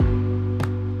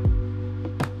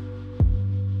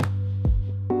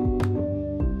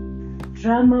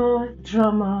Drama,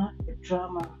 drama,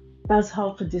 drama. That's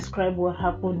how to describe what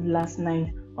happened last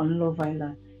night on Love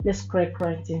Island. Let's crack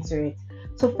right into it.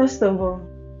 So, first of all,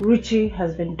 Richie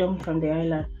has been dumped from the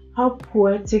island. How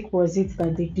poetic was it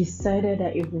that they decided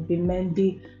that it would be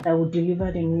Mandy that would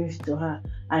deliver the news to her?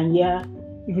 And yeah,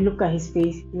 if you look at his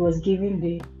face, he was giving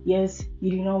the yes,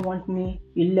 you did not want me,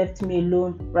 you left me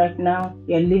alone. Right now,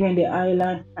 you're leaving the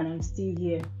island, and I'm still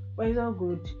here. But it's all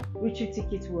good. Richie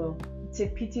took it well. It's a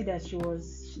pity that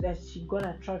she got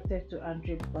attracted to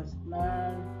Andre because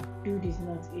man, dude is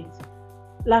not it.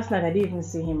 Last night I didn't even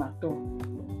see him at all.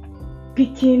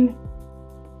 Picking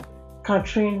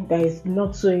Catherine that is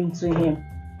not so into him.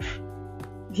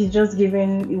 He's just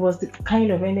giving it was the kind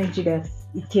of energy that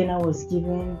Ikena was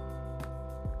giving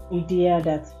Idea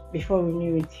that before we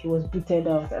knew it he was booted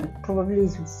out, and probably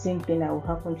it's the same thing that will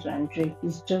happen to Andre.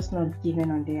 He's just not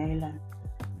given on the island.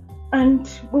 And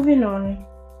moving on,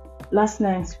 last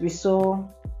night we saw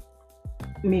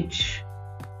Mitch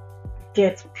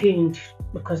get pinned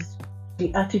because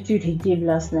the attitude he gave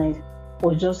last night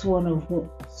was just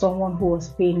someone who was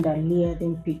pained that Leah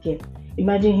didn't pick it.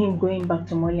 Imagine him going back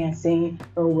to Molly and saying,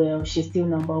 "Oh well, she's still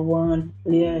number one.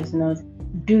 Leah is not."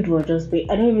 Dude was just paid.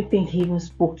 I don't even think he even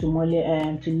spoke to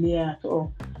to Leah at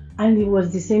all. And it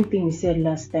was the same thing we said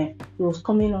last time. He was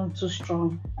coming on too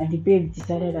strong, and the babe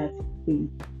decided that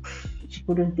she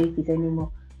couldn't take it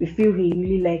anymore. We feel he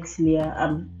really likes Leah,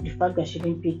 and the fact that she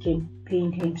didn't pick him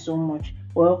pained him so much.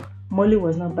 Well, Molly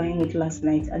was not buying it last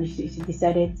night, and she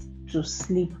decided to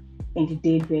sleep in the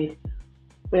day bed.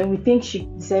 Well, we think she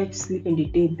decided to sleep in the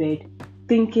day bed,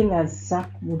 thinking that Zach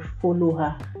would follow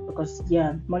her because,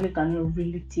 yeah, Molly cannot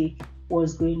really take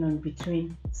what's going on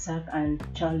between Zach and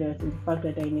Charlotte and the fact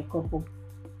that they're in a couple.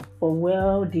 But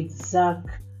well, did Zach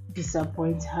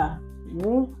disappoint her?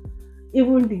 No.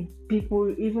 Even the people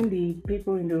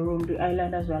in the room, the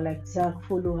islanders were like, Zach,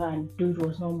 follow her, and dude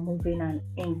was not moving an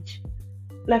inch.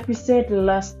 Like we said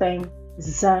last time,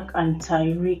 Zach and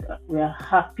Tyrique were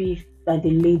happy that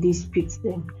the ladies picked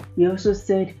them. We also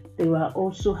said they were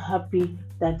also happy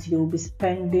that they will be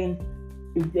spending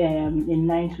the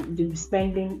night, they'll be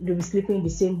sleeping in the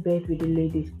same bed with the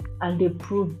ladies, and they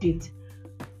proved it.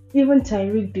 Even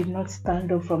Tyrique did not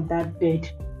stand up from that bed.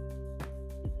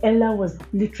 Ella was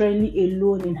literally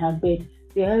alone in her bed.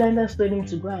 The islanders told him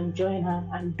to go and join her,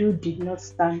 and dude did not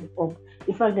stand up.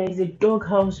 In fact, there is a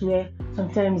doghouse where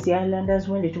sometimes the islanders,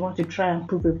 when they want to try and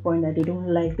prove a point that they don't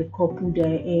like the couple they're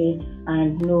in,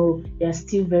 and no, they're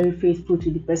still very faithful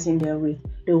to the person they're with,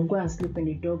 they'll go and sleep in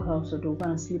the doghouse or they'll go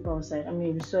and sleep outside. I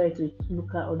mean, we saw it with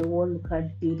Luca, or the what Luca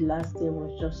did last year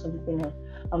was just something else.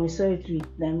 And we saw it with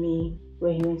Nami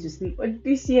where he went to sleep. But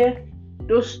this year,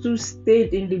 those two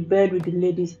stayed in the bed with the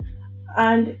ladies.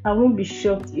 And I won't be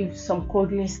shocked if some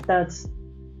cuddling starts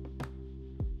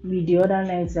with the other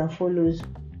nights that follows.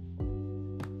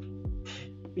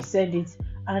 We said it.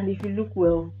 And if you look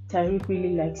well, Tyrique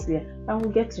really likes Leah. And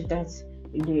we'll get to that as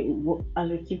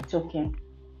we keep talking.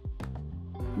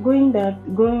 Going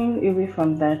away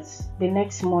from that, the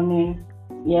next morning,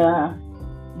 yeah,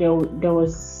 there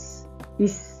was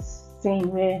this thing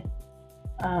where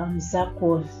Zach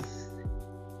was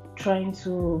trying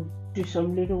to do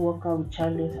some little workout with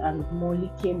Charlotte, and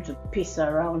Molly came to piss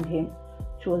around him.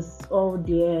 She was all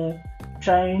there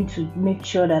trying to make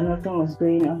sure that nothing was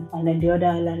going on, and then the other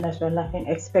islanders were laughing,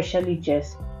 especially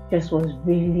Jess. Jess was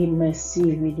really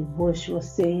messy with the voice she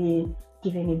was saying,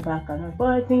 giving it back and all. But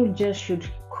I think Jess should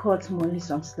cut Molly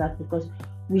some slack because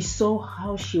we saw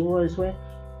how she was when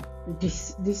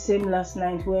this same last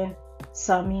night when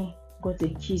Sammy got a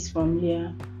kiss from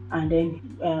Leah, and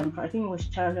then I think it was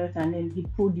Charlotte, and then he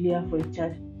pulled Leah for a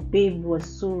chat. Babe was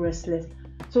so restless.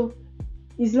 So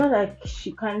it's not like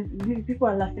she can't. People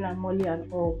are laughing at Molly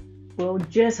and all. Well,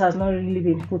 Jess has not really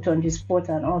been put on the spot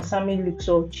and all. Sammy looks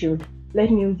all chilled. Let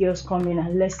new girls come in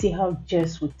and let's see how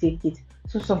Jess will take it.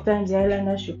 So sometimes the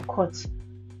islanders should cut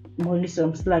Molly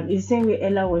some slack. It's the same way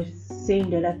Ella was saying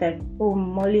the other time. Oh,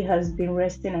 Molly has been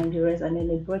resting and the rest, and then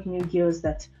they brought new girls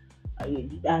that.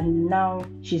 And now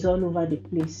she's all over the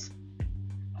place.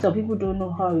 So people don't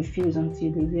know how it feels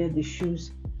until they wear the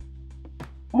shoes.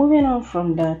 Moving on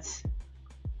from that,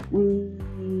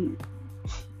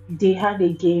 they had a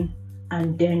game,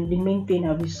 and then the main thing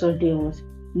that we saw there was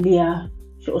Leah.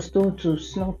 She was told to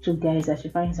snog two guys that she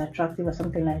finds attractive or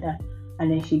something like that,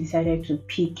 and then she decided to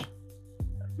pick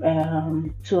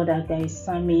two other guys,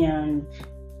 Sammy and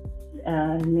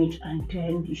Mitch, and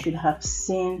then you should have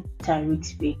seen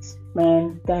Tyrique's face.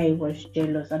 Man, guy was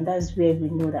jealous, and that's where we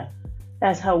know that.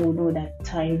 That's how we know that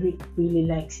Tyrique really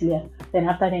likes Leah. Then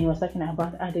after that, he was talking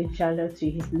about adding Charlotte to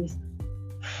his list.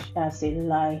 That's a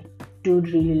lie. dude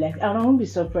really likes. And I won't be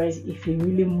surprised if he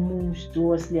really moves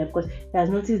towards Leah because he has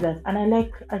noticed that. And I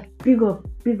like a big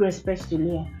respect to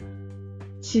Leah.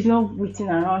 She's not waiting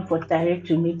around for Tyrique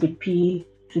to make a plea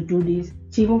to do this.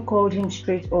 She even called him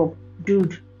straight up,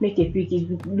 dude, make a pick.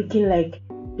 It's looking like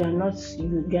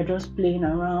you're just playing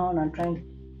around and trying to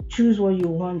choose what you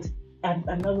want. I'm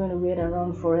not going to wait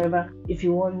around forever. If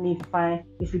you want me, fine.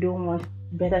 If you don't want,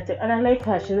 better. And I like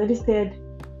her. She's already started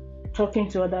talking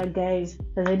to other guys.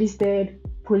 She's already started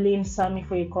pulling Sammy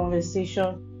for a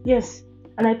conversation. Yes,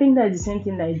 and I think that's the same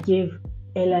thing that gave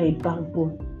Ella a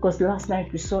backbone. Because last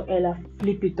night we saw Ella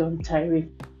flip it on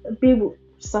Tyrique. People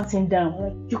sat him down.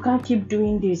 Like, you can't keep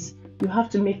doing this. You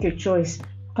have to make a choice.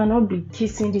 You cannot be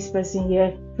kissing this person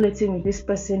here, flirting with this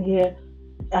person here,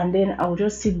 and then I'll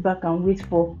just sit back and wait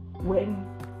for when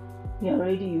you're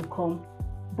ready, you come.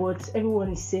 But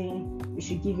everyone is saying we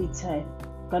should give it time.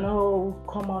 You cannot all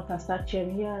come out and start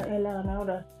cheering, yeah, Ella and all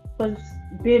that. Because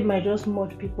babe might just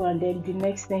mock people and then the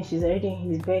next thing she's already in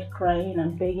his bed crying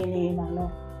and begging him and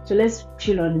all. So let's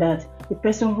chill on that. The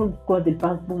person who got the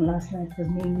backbone last night was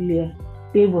named Leah.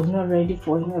 Babe was not ready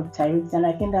for any of Tyrique, and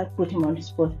I think that put him on the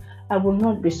spot. I will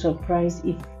not be surprised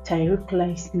if Tyrique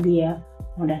likes Leah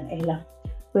more than Ella.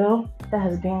 Well, that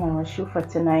has been our show for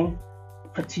today.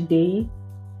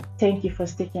 Thank you for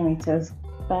sticking with us.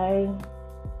 Bye.